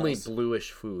It's the only else.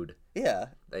 bluish food Yeah,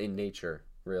 in nature,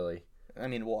 really. I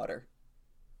mean water.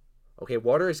 Okay,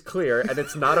 water is clear and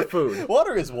it's not a food.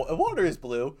 Water is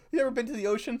blue. You ever been to the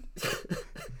ocean?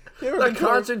 You ever The been to a-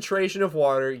 concentration of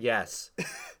water, yes.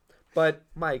 But,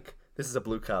 Mike, this is a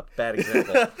blue cup. Bad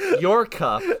example. Your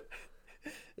cup,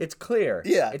 it's clear.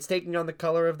 Yeah. It's taking on the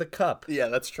color of the cup, Yeah,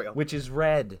 that's true. which is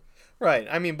red. Right.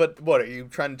 I mean, but what are you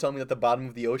trying to tell me that the bottom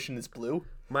of the ocean is blue?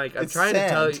 Mike, I'm It's trying to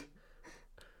tell you. sand.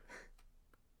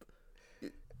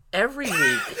 Every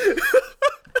week,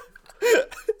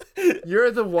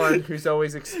 you're the one who's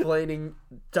always explaining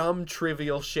dumb,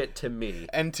 trivial shit to me.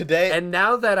 And today... And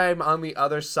now that I'm on the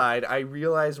other side, I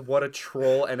realize what a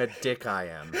troll and a dick I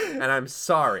am. And I'm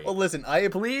sorry. Well, listen,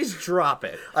 Please drop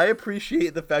it. I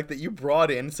appreciate the fact that you brought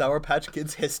in Sour Patch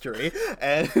Kids history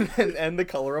and the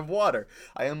color of water.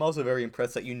 I am also very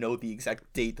impressed that you know the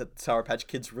exact date that Sour Patch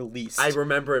Kids released. I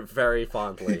remember it very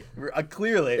fondly.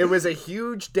 Clearly. It was a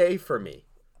huge day for me.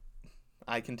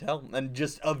 I can tell. And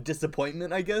just of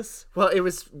disappointment, I guess. Well, it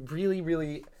was really,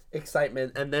 really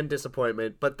excitement and then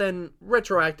disappointment, but then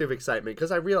retroactive excitement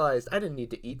because I realized I didn't need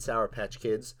to eat Sour Patch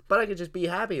Kids, but I could just be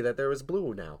happy that there was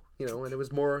blue now, and it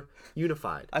was more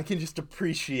unified. I can just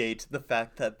appreciate the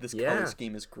fact that this color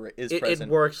scheme is present. It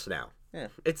works now. Yeah.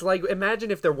 It's like,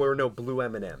 imagine if there were no blue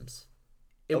M&Ms.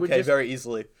 It would Okay, just, very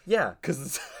easily. yeah,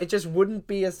 Because it just wouldn't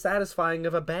be as satisfying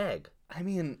of a bag. I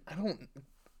mean,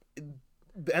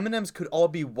 the M&Ms could all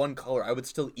be one color. I would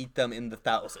still eat them in the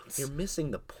thousands. You're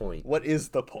missing the point. What is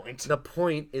the point? The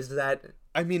point is that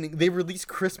I mean, they release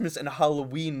Christmas and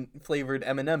Halloween flavored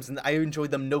M&Ms, and I enjoy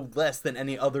them no less than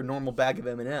any other normal bag of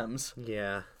M&Ms.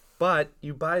 yeah, but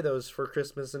you buy those for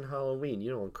Christmas and Halloween.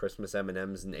 You don't want Christmas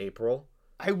M&Ms in April.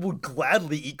 I would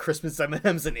gladly eat Christmas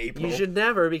M&Ms in April. You should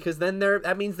never, because then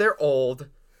that means they're old,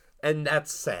 and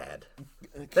that's sad.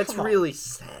 That's really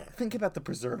sad. Think about the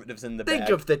preservatives in the Think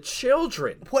bag. of the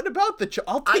children. What about the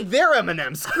I'll take their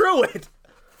M&Ms. Screw it.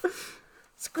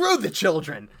 Screw the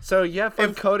children. So you have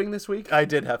fun coding this week? I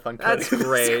did have fun coding. That's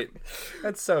great.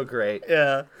 That's so great.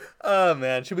 Yeah. Oh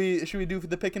man, should we do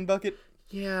the pick and bucket?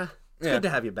 Yeah. It's Yeah. good to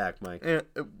have you back, Mike. Yeah.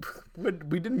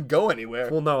 We didn't go anywhere.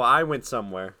 Well, no, I went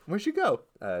somewhere. Where'd you go?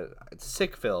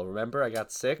 Sickville, remember? I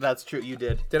got sick. That's true. You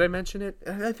did. Did I mention it?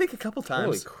 I think a couple Holy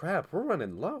times. crap, we're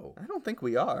running low. I don't think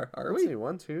we are Let's we? see,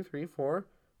 1, 2, 3, 4,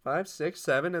 5, 6,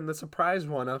 7, and the surprise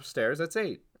one upstairs. That's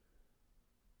 8.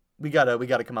 We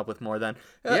gotta come up with more then.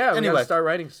 Yeah, we Anyway, gotta start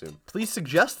writing soon. please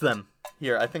suggest them.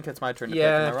 Here, I think it's my turn to pick.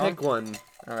 Yeah, Am I wrong? pick one,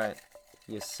 All right.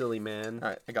 you silly man. All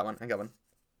right. I got one.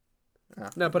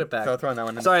 No, put it back. Throwing that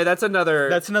one in. Sorry, that's another.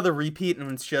 That's another repeat,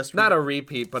 and it's just not a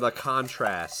repeat, but a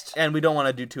contrast. And we don't want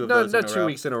to do two of No, those. not in a 2 row.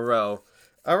 weeks in a row.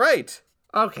 All right.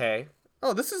 Okay.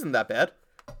 Oh, this isn't that bad.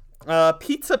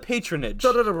 Pizza patronage.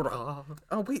 Oh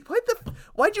wait,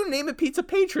 why'd you name it pizza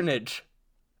patronage?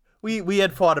 We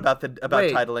had fought about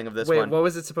titling of this wait, one. what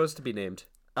was it supposed to be named?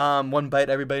 One bite,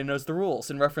 everybody knows the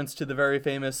rules, in reference to the very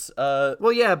famous.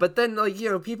 Well, yeah, but then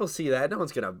people see that. No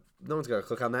one's gonna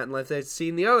click on that unless they've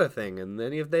seen the other thing, and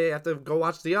then if they have to go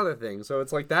watch the other thing. So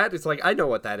it's like that. It's like I know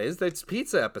what that is. It's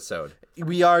pizza episode.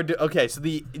 We are okay. So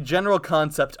the general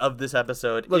concept of this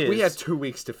episode Look, is we had 2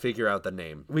 weeks to figure out the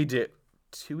name. we did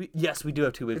 2 weeks. Yes, we do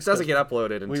have 2 weeks. It doesn't get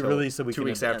uploaded until release a week 2 in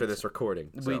weeks after advance. this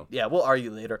recording. So. We'll argue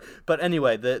later. But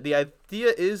anyway, the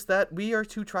idea is that we are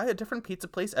to try a different pizza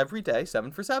place every day,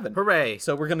 7 for 7. Hooray!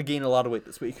 So we're gonna gain a lot of weight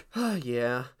this week.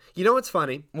 Yeah. You know what's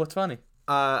funny? What's funny?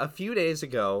 A few days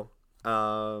ago,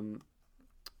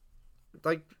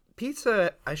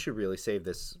 pizza. I should really save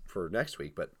this for next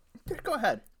week, but Go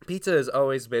ahead. pizza has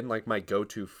always been like my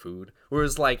go-to food.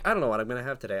 Whereas, like, I don't know what I'm gonna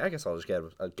have today. I guess I'll just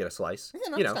get a slice. Yeah,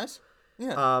 no, you that's know. nice.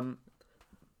 Yeah.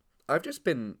 I've just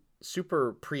been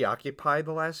super preoccupied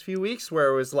the last few weeks, where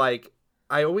it was like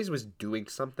I always was doing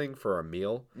something for a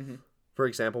meal. Mm-hmm. For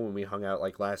example, when we hung out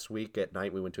like last week at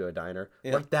night, we went to a diner.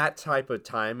 Yeah. Like that type of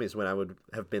time is when I would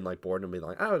have been like bored and be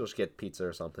like, I'll just get pizza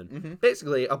or something. Mm-hmm.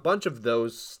 Basically, a bunch of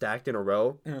those stacked in a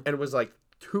row, and it was like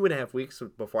 2.5 weeks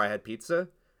before I had pizza.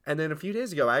 And then a few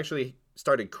days ago, I actually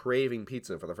started craving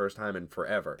pizza for the first time in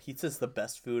forever. Pizza's the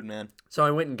best food, man. So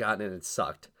I went and got it, and it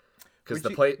sucked. Because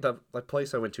the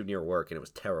place I went to near work, and it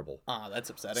was terrible. Ah, that's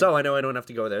upsetting. So I know I don't have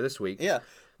to go there this week. yeah.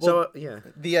 So, yeah.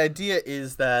 The idea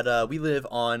is that we live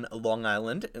on Long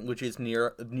Island, which is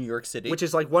near New York City. Which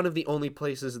is like one of the only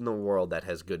places in the world that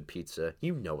has good pizza.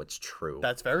 You know it's true.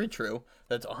 That's very true.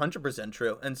 That's 100%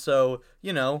 true. And so,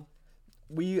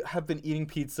 we have been eating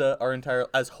pizza our entire,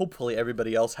 as hopefully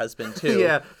everybody else has been too.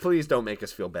 Yeah, please don't make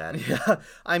us feel bad. Yeah.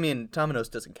 I mean, Domino's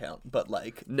doesn't count, but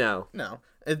No. no.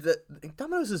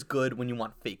 Domino's is good when you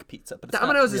want fake pizza, but it's not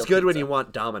Domino's is real good when pizza. you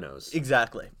want Domino's.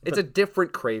 Exactly. It's a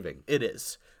different craving. It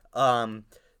is.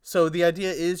 So the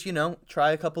idea is,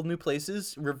 try a couple new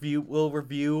places. We'll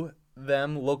review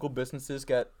them. Local businesses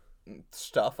get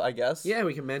stuff, I guess. Yeah,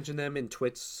 we can mention them in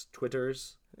Twitters.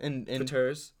 In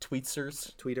Twitters.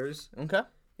 tweetsers. Okay.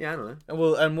 Yeah, I don't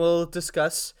know. And we'll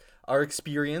discuss our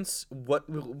experience. What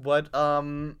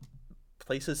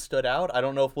places stood out. I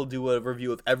don't know if we'll do a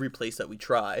review of every place that we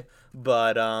try,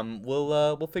 but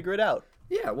we'll figure it out.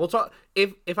 Yeah, we'll talk.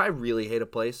 If I really hate a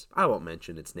place, I won't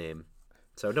mention its name.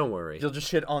 So don't worry. You'll just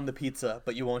shit on the pizza,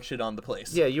 but you won't shit on the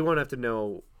place. Yeah, you won't have to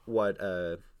know what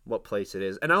what place it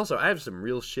is. And also, I have some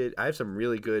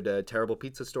really good terrible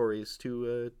pizza stories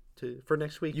for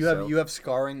next week. You have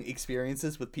scarring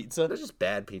experiences with pizza? They're just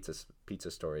bad pizza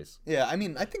stories. Yeah, I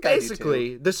mean, I think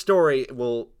basically the story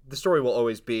will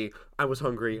always be, I was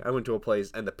hungry, I went to a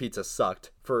place, and the pizza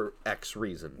sucked for X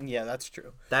reason. Yeah, that's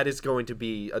true. That is going to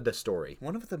be the story.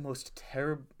 One of the most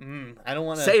terrible. I don't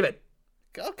want to save it.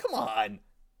 Oh, come on.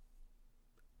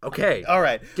 Okay. All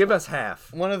right. Give us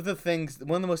half. One of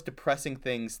the most depressing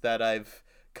things that I've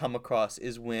come across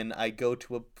is when I go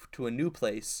to a new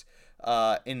place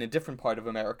in a different part of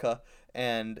America,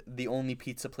 and the only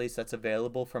pizza place that's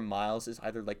available for miles is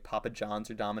either like Papa John's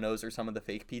or Domino's or some of the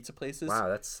fake pizza places. Wow,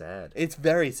 that's sad. It's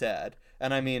very sad.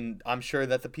 And I mean, I'm sure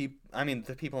that the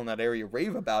people in that area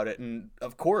rave about it, and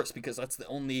of course, because that's the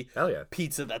only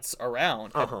pizza that's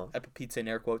around. I put pizza in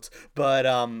air quotes. But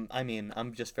I mean,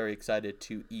 I'm just very excited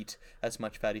to eat as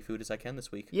much fatty food as I can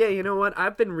this week. Yeah, you know what?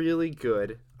 I've been really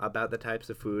good about the types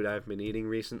of food I've been eating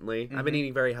recently. I've been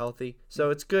eating very healthy, so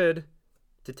it's good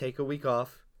to take a week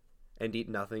off and eat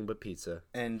nothing but pizza.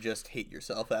 And just hate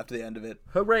yourself after the end of it.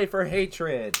 Hooray for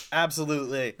hatred!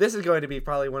 Absolutely. This is going to be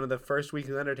probably one of the first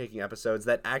Weekly Undertaking episodes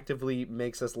that actively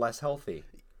makes us less healthy.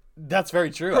 That's very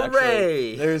true,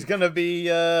 Hooray! Actually. There's going to be,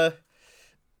 I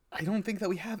don't think that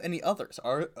we have any others.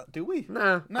 Do we?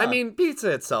 Nah. I mean,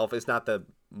 pizza itself is not the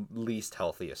least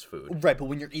healthiest food. Right, but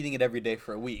when you're eating it every day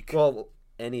for a week. Well,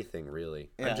 anything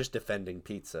really. Yeah. I'm just defending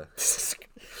pizza.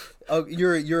 Oh,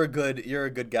 you're a good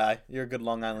guy. You're a good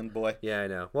Long Island boy. Yeah, I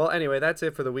know. Well, anyway, that's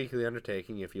it for the Weekly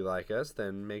Undertaking. If you like us,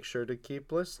 then make sure to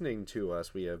keep listening to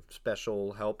us. We have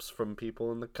special helps from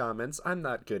people in the comments. I'm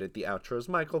not good at the outros.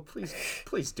 Michael,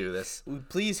 please do this.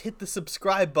 Please hit the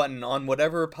subscribe button on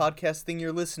whatever podcast thing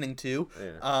you're listening to.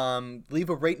 Yeah. Leave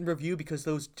a rate and review because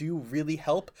those do really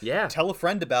help. Yeah. Tell a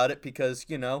friend about it because,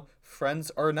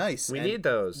 friends are nice. We need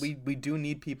those. We do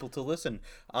need people to listen.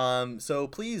 So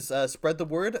please spread the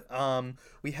word.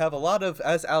 We have a lot of,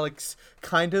 as Alex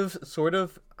sort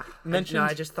of mentioned. No,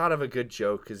 I just thought of a good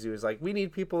joke because he was like, we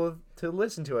need people to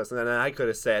listen to us. And then I could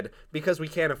have said, because we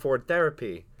can't afford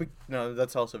therapy. No,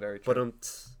 that's also very true.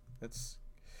 But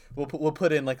We'll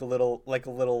put in like a little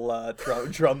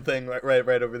drum thing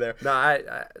right over there. No, I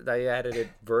added it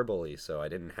verbally, so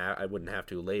I wouldn't have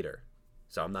to later.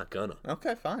 So I'm not gonna.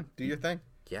 Okay, fine. Do your thing.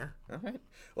 Yeah. All right.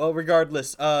 Well,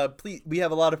 regardless, please, we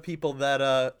have a lot of people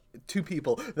that 2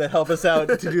 people that help us out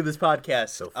to do this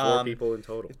podcast. So 4 people in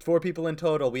total. 4 people in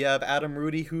total. We have Adam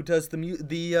Rudy, who does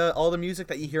all the music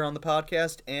that you hear on the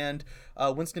podcast, and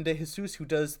Winston De Jesus, who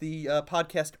does the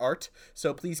podcast art.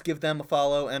 So please give them a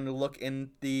follow and a look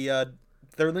in the.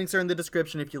 Their links are in the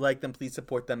description. If you like them, please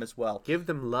support them as well. Give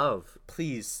them love,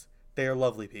 please. They are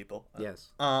lovely people.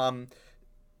 Yes.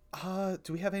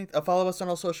 Do we have any? Follow us on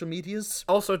all social medias.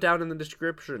 Also down in the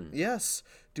description. Yes.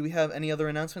 Do we have any other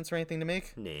announcements or anything to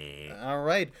make? Nah. All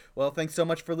right. Well, thanks so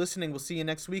much for listening. We'll see you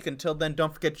next week. Until then,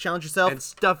 don't forget to challenge yourself. And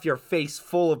stuff your face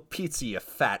full of pizza, you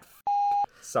fat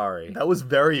Sorry. That was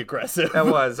very aggressive. That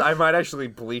was. I might actually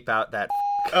bleep out that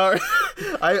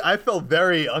I felt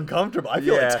very uncomfortable. I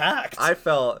feel attacked. I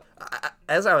felt...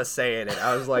 as I was saying it,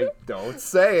 I was like, don't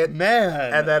say it.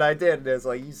 Man. And then I did, and it's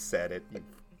like, you said it, you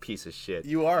piece of shit.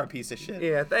 You are a piece of shit.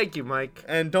 Yeah, thank you, Mike.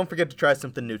 And don't forget to try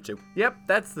something new, too. Yep,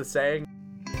 that's the saying.